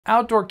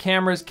Outdoor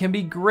cameras can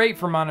be great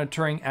for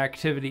monitoring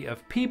activity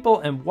of people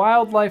and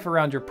wildlife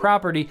around your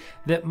property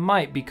that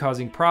might be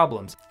causing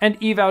problems. And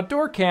Eve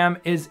Outdoor Cam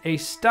is a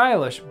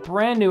stylish,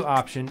 brand new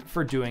option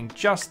for doing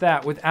just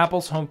that with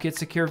Apple's HomeKit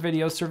Secure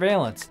Video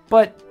Surveillance.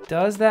 But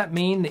does that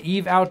mean the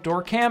Eve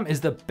Outdoor Cam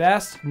is the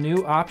best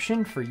new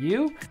option for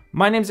you?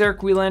 My name's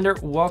Eric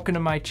Welander. Welcome to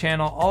my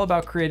channel, all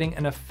about creating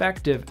an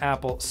effective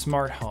Apple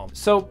smart home.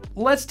 So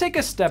let's take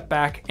a step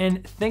back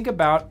and think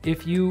about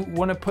if you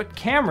want to put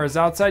cameras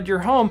outside your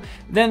home,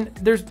 then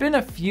there's been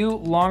a few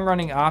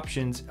long-running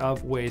options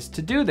of ways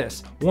to do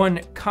this.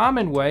 One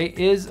common way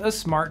is a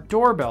smart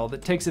doorbell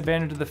that takes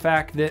advantage of the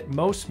fact that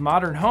most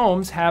modern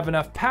homes have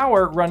enough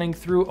power running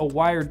through a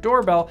wired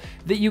doorbell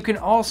that you can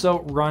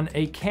also run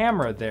a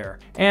camera there.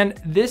 And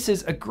this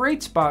is a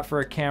great spot for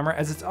a camera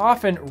as it's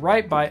often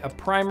right by a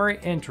primary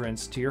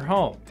entrance to your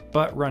home.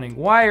 But running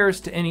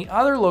wires to any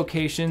other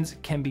locations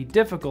can be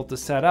difficult to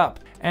set up,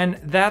 and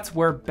that's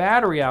where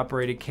battery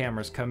operated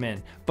cameras come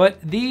in.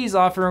 But these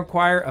often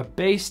require a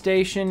base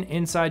station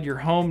inside your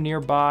home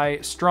nearby,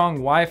 strong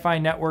Wi-Fi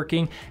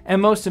networking,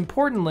 and most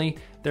importantly,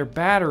 their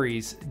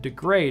batteries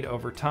degrade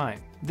over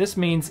time. This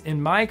means,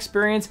 in my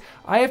experience,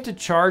 I have to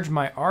charge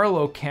my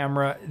Arlo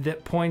camera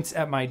that points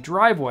at my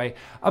driveway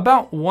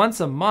about once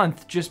a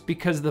month just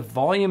because the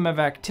volume of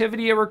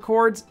activity it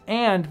records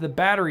and the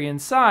battery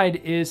inside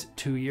is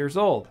 2 years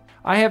old.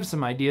 I have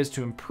some ideas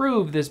to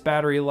improve this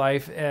battery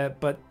life,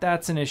 but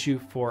that's an issue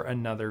for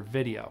another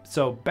video.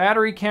 So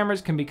battery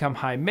cameras can become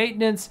high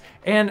maintenance,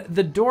 and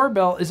the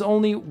doorbell is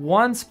only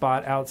one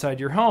spot outside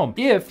your home,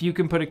 if you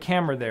can put a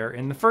camera there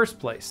in the first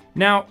place.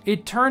 Now,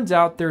 it turns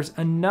out there's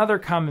another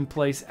common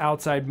place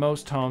outside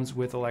most homes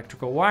with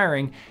electrical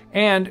wiring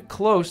and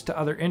close to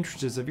other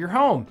entrances of your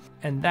home,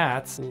 and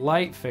that's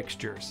light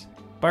fixtures.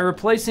 By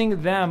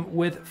replacing them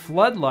with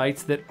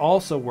floodlights that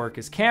also work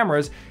as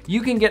cameras,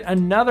 you can get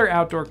another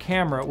outdoor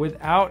camera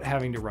without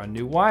having to run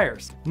new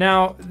wires.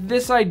 Now,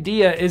 this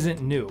idea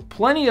isn't new.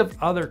 Plenty of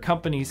other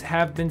companies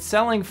have been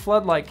selling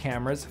floodlight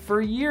cameras for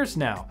years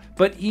now,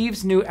 but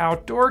Eve's new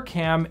outdoor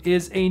cam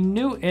is a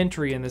new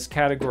entry in this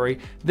category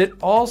that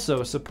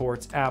also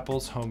supports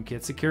Apple's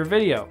HomeKit Secure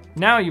Video.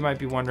 Now you might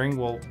be wondering,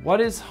 well, what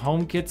is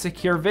HomeKit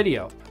Secure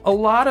Video? A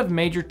lot of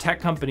major tech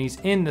companies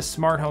in the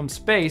smart home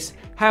space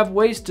have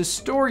ways to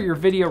store your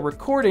video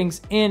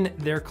recordings in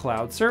their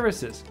cloud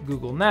services.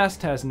 Google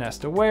Nest has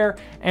Nest Aware,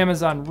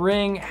 Amazon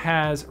Ring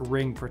has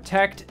Ring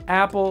Protect,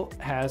 Apple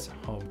has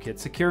HomeKit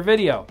Secure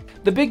Video.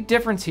 The big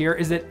difference here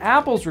is that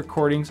Apple's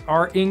recordings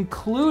are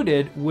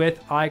included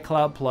with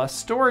iCloud Plus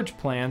storage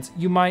plans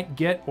you might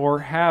get or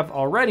have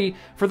already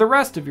for the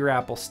rest of your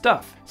Apple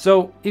stuff.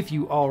 So if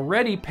you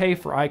already pay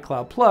for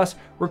iCloud Plus,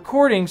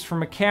 recordings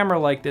from a camera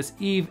like this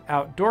Eve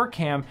Outdoor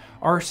Cam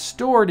are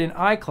stored in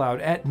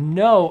iCloud at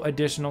no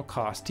additional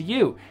cost to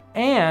you.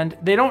 And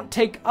they don't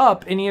take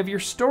up any of your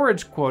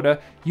storage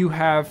quota you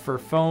have for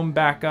phone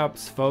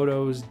backups,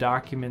 photos,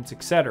 documents,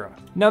 etc.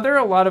 Now, there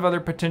are a lot of other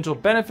potential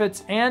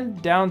benefits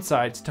and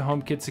downsides to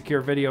HomeKit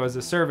Secure Video as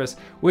a service,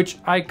 which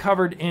I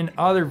covered in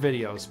other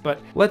videos, but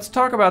let's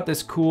talk about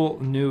this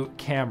cool new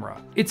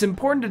camera. It's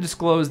important to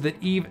disclose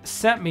that Eve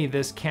sent me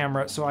this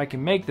camera so I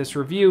can make this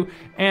review,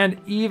 and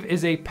Eve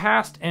is a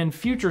past and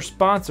future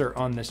sponsor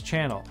on this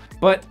channel.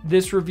 But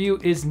this review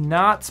is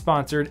not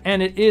sponsored,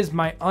 and it is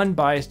my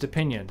unbiased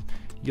opinion.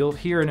 You'll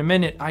hear in a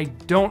minute, I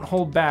don't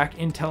hold back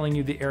in telling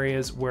you the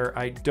areas where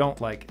I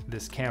don't like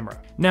this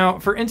camera. Now,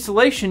 for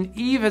installation,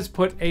 Eve has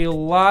put a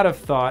lot of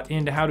thought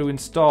into how to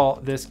install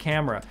this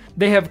camera.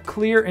 They have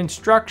clear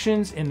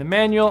instructions in the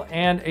manual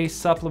and a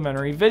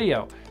supplementary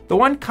video. The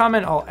one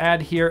comment I'll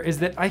add here is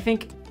that I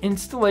think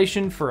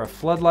installation for a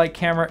floodlight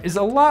camera is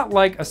a lot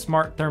like a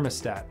smart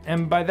thermostat.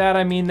 And by that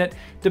I mean that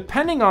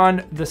depending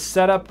on the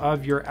setup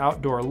of your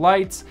outdoor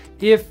lights,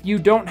 if you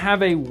don't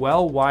have a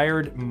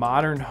well-wired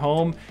modern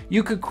home,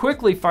 you could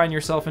quickly find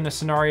yourself in a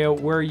scenario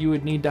where you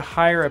would need to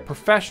hire a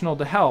professional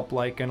to help,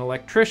 like an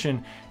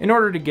electrician, in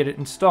order to get it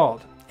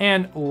installed.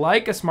 And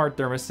like a smart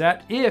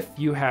thermostat, if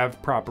you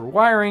have proper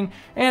wiring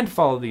and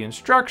follow the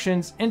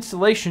instructions,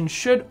 installation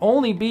should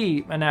only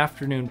be an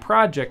afternoon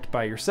project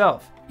by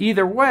yourself.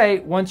 Either way,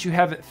 once you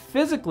have it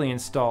physically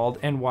installed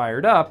and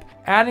wired up,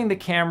 adding the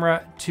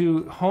camera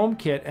to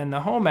HomeKit and the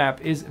Home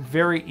app is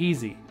very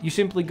easy. You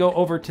simply go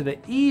over to the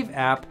Eve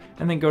app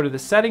and then go to the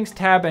Settings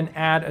tab and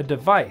add a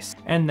device,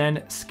 and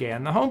then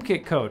scan the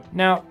HomeKit code.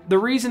 Now, the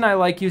reason I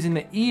like using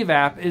the Eve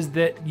app is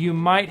that you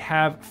might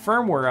have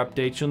firmware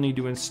updates you'll need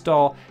to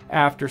install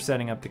after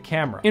setting up the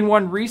camera. In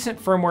one recent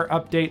firmware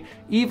update,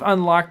 Eve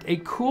unlocked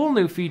a cool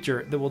new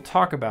feature that we'll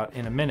talk about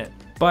in a minute.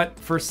 But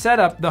for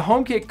setup, the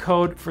HomeKit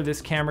code for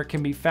this camera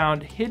can be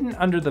found hidden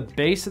under the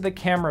base of the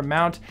camera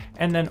mount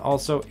and then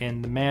also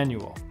in the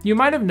manual. You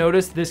might have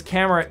noticed this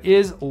camera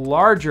is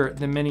larger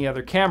than many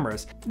other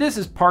cameras. This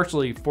is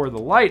partially for the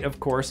light, of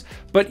course,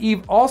 but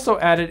Eve also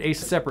added a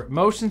separate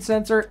motion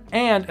sensor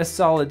and a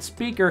solid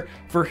speaker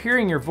for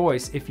hearing your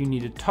voice if you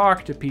need to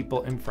talk to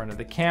people in front of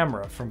the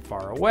camera from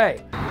far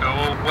away. Go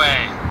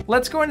away.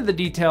 Let's go into the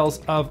details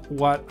of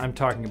what I'm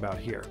talking about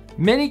here.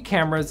 Many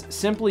cameras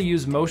simply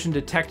use motion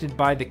detected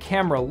by the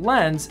camera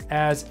lens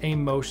as a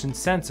motion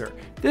sensor.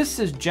 This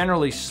is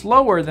generally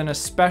slower than a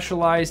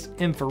specialized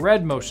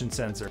infrared motion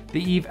sensor.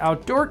 The Eve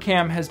Outdoor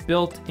Cam has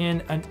built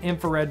in an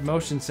infrared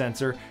motion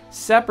sensor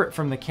separate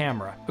from the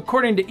camera.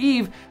 According to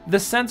Eve, the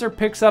sensor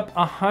picks up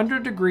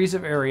 100 degrees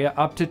of area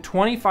up to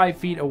 25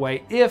 feet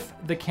away if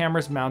the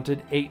camera's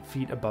mounted 8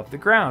 feet above the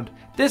ground.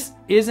 This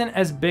isn't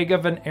as big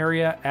of an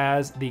area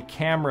as the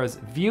camera's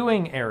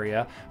viewing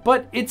area,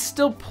 but it's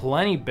still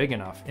plenty big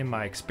enough in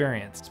my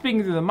experience.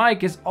 Speaking through the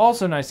mic is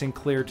also nice and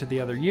clear to the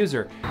other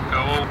user.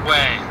 Go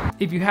away.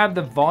 If you have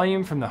the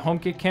volume from the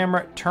HomeKit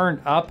camera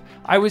turned up,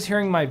 I was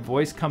hearing my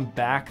voice come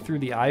back through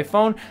the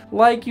iPhone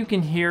like you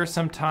can hear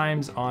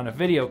sometimes on a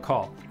video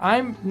call.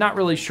 I'm not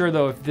really sure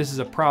though if this is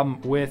a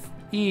problem with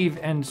Eve,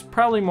 and it's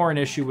probably more an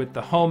issue with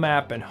the Home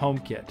app and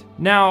HomeKit.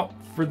 Now,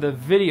 for the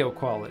video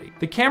quality.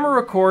 The camera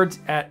records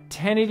at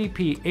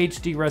 1080p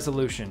HD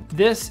resolution.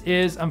 This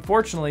is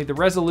unfortunately the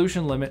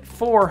resolution limit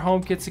for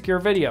HomeKit Secure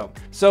Video,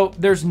 so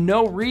there's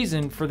no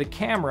reason for the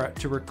camera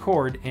to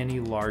record any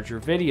larger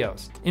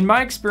videos. In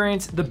my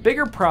experience, the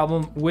bigger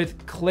problem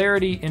with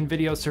clarity in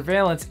video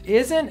surveillance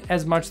isn't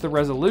as much the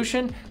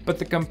resolution, but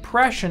the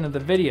compression of the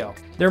video.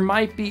 There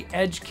might be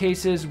edge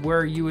cases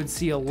where you would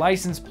see a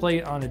license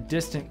plate on a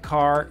distant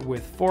car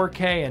with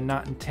 4K and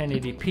not in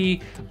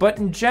 1080p, but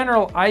in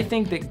general, I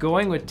think that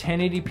going with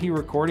 1080p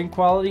recording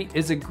quality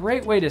is a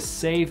great way to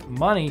save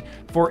money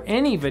for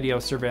any video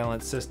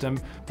surveillance system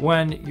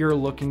when you're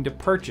looking to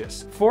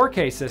purchase.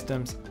 4K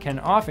systems can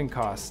often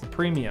cost a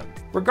premium.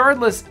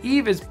 Regardless,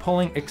 Eve is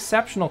pulling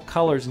exceptional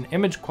colors and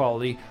image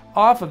quality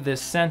off of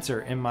this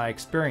sensor in my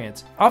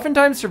experience.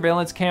 Oftentimes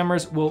surveillance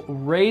cameras will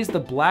raise the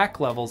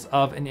black levels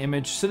of an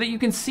image so that you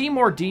can see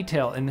more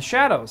detail in the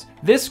shadows.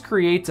 This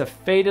creates a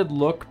faded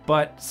look,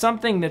 but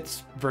something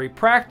that's very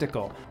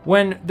practical.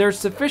 When there's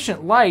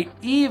sufficient light,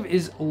 Eve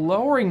is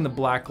lowering the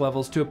black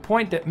levels to a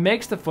point that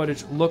makes the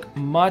footage look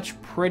much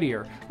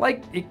prettier,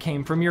 like it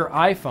came from your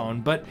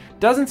iPhone, but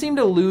doesn't seem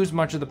to lose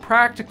much of the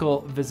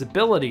practical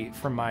visibility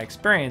from my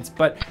experience.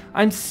 But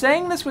I'm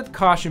saying this with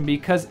caution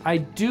because I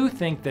do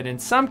think that in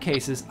some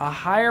cases, a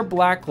higher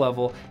black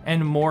level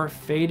and more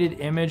faded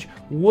image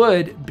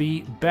would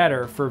be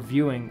better for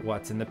viewing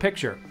what's in the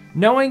picture.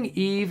 Knowing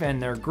Eve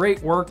and their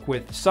great work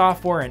with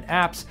software and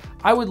apps,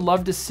 I would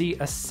love to see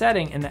a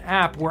setting in the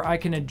app where I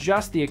can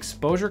adjust the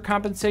exposure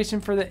compensation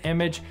for the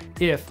image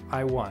if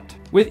I want.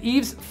 With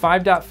Eve's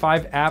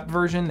 5.5 app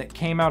version that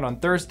came out on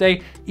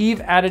Thursday,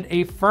 Eve added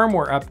a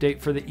firmware update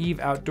for the Eve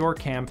Outdoor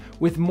Cam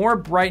with more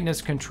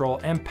brightness control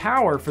and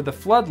power for the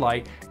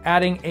Floodlight,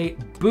 adding a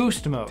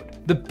boost mode.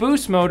 The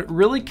boost mode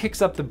really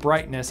kicks up the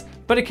brightness,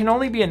 but it can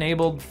only be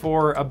enabled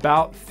for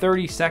about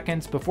 30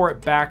 seconds before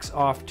it backs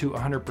off to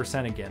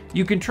 100% again.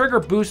 You can trigger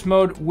boost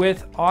mode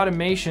with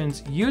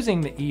automations using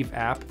the Eve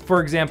app,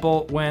 for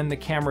example, when the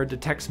camera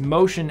detects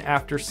motion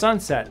after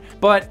sunset,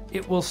 but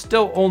it will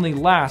still only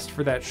last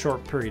for that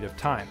short period of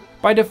time.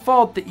 By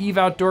default, the Eve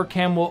Outdoor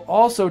Cam will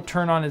also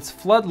turn on its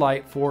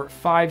floodlight for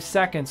 5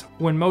 seconds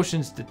when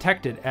motion's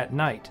detected at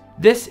night.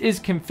 This is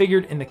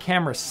configured in the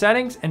camera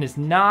settings and is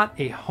not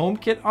a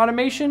HomeKit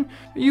automation.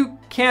 You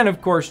can,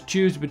 of course,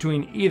 choose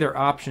between either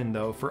option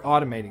though for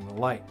automating the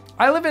light.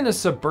 I live in a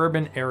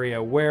suburban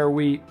area where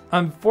we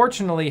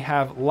unfortunately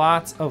have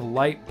lots of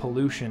light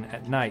pollution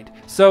at night.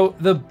 So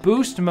the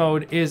boost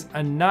mode is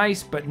a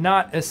nice but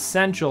not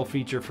essential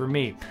feature for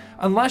me.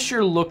 Unless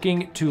you're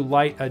looking to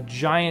light a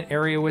giant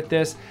area with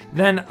this,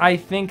 then I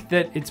think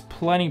that it's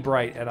plenty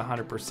bright at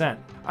 100%.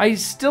 I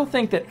still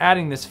think that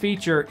adding this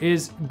feature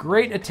is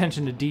great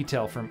attention to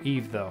detail from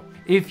Eve though.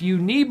 If you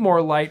need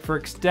more light for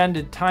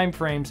extended time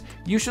frames,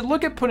 you should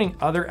look at putting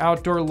other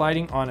outdoor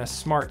lighting on a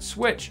smart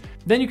switch.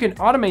 Then you can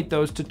automate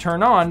those to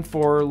turn on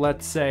for,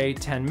 let's say,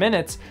 10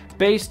 minutes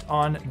based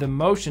on the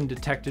motion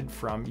detected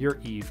from your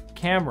Eve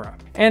camera.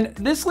 And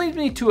this leads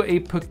me to a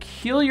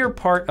peculiar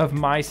part of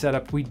my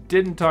setup we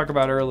didn't talk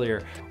about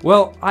earlier.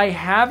 Well, I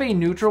have a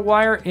neutral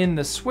wire in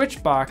the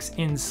switch box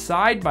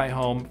inside my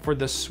home for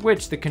the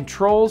switch that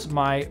controls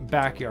my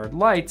backyard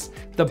lights.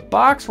 The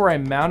box where I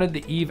mounted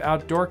the Eve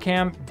Outdoor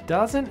Cam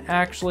doesn't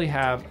actually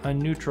have a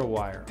neutral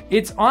wire.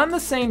 It's on the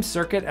same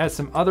circuit as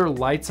some other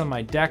lights on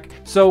my deck,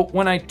 so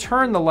when I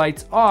turn the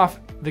lights off,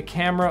 the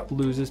camera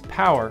loses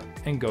power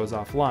and goes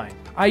offline.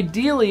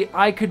 Ideally,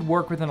 I could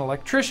work with an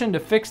electrician to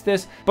fix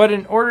this, but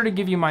in order to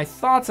give you my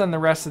thoughts on the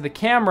rest of the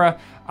camera,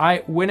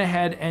 I went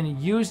ahead and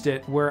used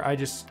it where I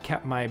just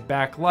kept my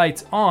back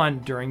lights on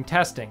during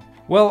testing.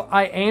 Well,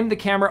 I aimed the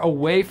camera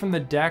away from the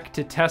deck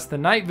to test the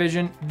night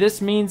vision.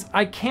 This means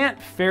I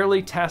can't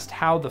fairly test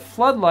how the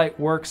floodlight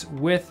works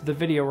with the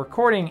video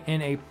recording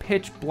in a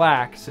pitch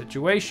black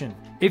situation.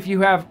 If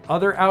you have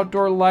other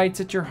outdoor lights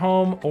at your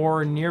home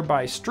or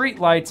nearby street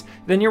lights,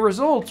 then your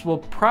results will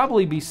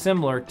probably be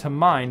similar to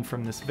mine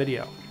from this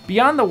video.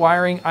 Beyond the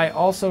wiring, I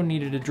also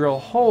needed to drill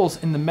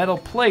holes in the metal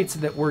plates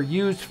that were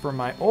used for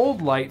my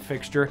old light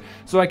fixture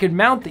so I could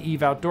mount the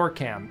Eve Outdoor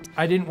Cam.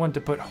 I didn't want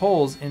to put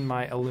holes in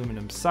my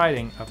aluminum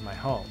siding of my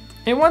home.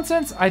 In one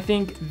sense, I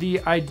think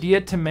the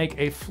idea to make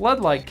a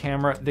floodlight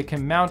camera that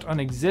can mount on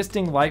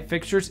existing light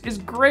fixtures is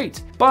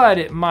great, but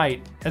it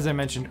might, as I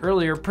mentioned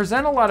earlier,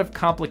 present a lot of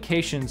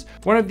complications.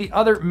 One of the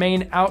other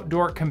main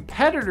outdoor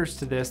competitors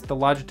to this, the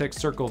Logitech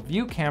Circle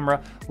View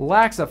camera,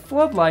 lacks a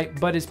floodlight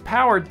but is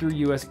powered through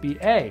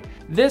USB-A.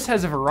 This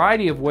has a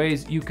variety of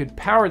ways you could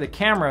power the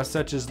camera,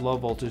 such as low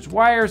voltage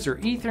wires or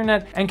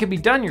Ethernet, and can be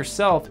done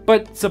yourself,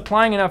 but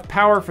supplying enough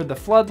power for the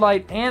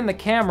floodlight and the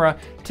camera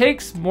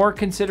takes more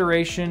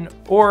consideration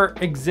or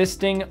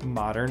existing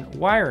modern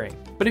wiring.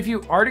 But if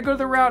you are to go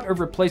the route of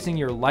replacing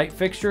your light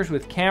fixtures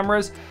with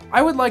cameras,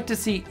 I would like to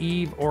see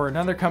Eve or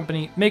another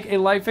company make a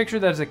light fixture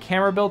that has a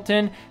camera built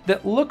in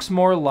that looks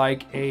more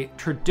like a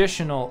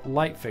traditional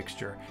light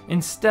fixture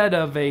instead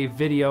of a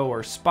video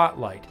or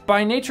spotlight.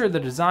 By nature of the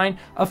design,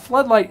 a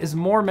floodlight is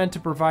more meant to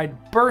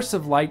provide bursts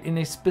of light in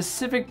a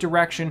specific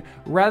direction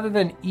rather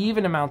than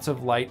even amounts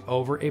of light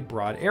over a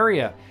broad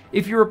area.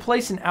 If you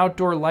replace an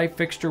outdoor light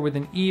fixture with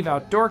an Eve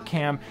outdoor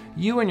cam,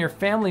 you and your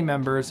family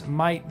members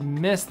might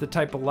miss the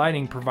type of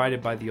lighting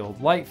provided by the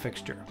old light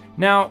fixture.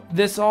 Now,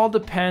 this all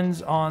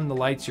depends on the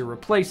lights you're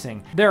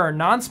replacing. There are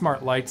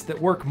non-smart lights that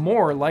work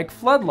more like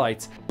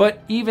floodlights,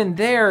 but even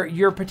there,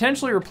 you're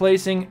potentially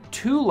replacing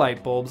two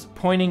light bulbs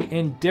pointing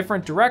in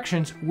different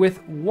directions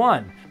with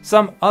one.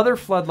 Some other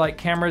floodlight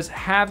cameras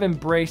have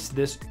embraced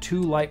this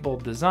two light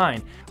bulb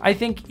design. I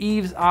think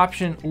Eve's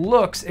option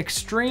looks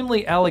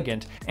extremely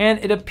elegant, and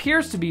it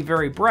appears to be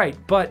very bright,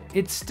 but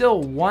it's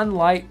still one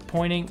light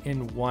pointing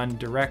in one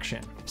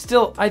direction.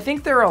 Still, I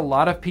think there are a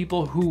lot of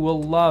people who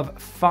will love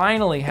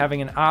finally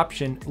having an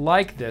option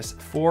like this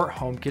for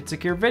HomeKit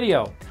Secure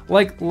Video.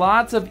 Like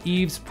lots of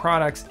Eve's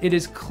products, it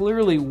is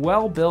clearly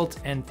well built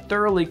and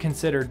thoroughly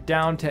considered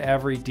down to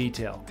every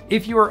detail.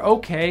 If you are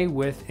okay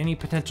with any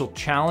potential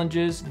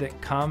challenges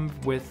that come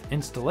with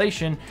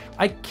installation,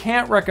 I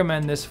can't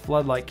recommend this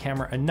floodlight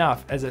camera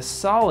enough as a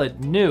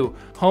solid new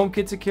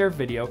HomeKit Secure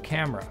Video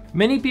camera.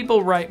 Many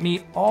people write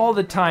me all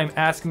the time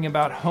asking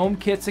about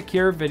HomeKit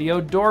Secure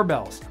Video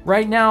doorbells.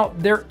 Right now,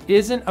 there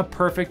isn't a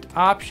perfect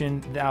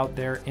option out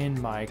there in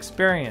my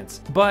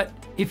experience, but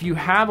if you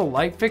have a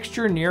light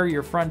fixture near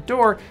your front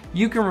door,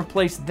 you can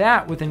replace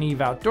that with an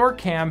Eve outdoor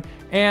cam,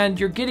 and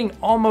you're getting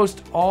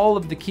almost all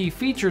of the key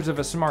features of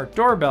a smart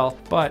doorbell,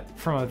 but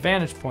from a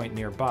vantage point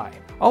nearby.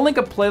 I'll link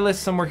a playlist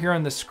somewhere here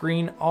on the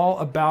screen all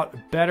about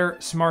better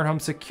smart home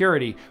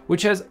security,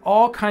 which has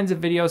all kinds of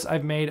videos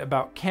I've made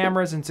about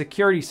cameras and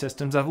security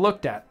systems I've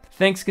looked at.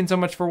 Thanks again so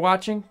much for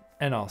watching,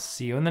 and I'll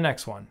see you in the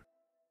next one.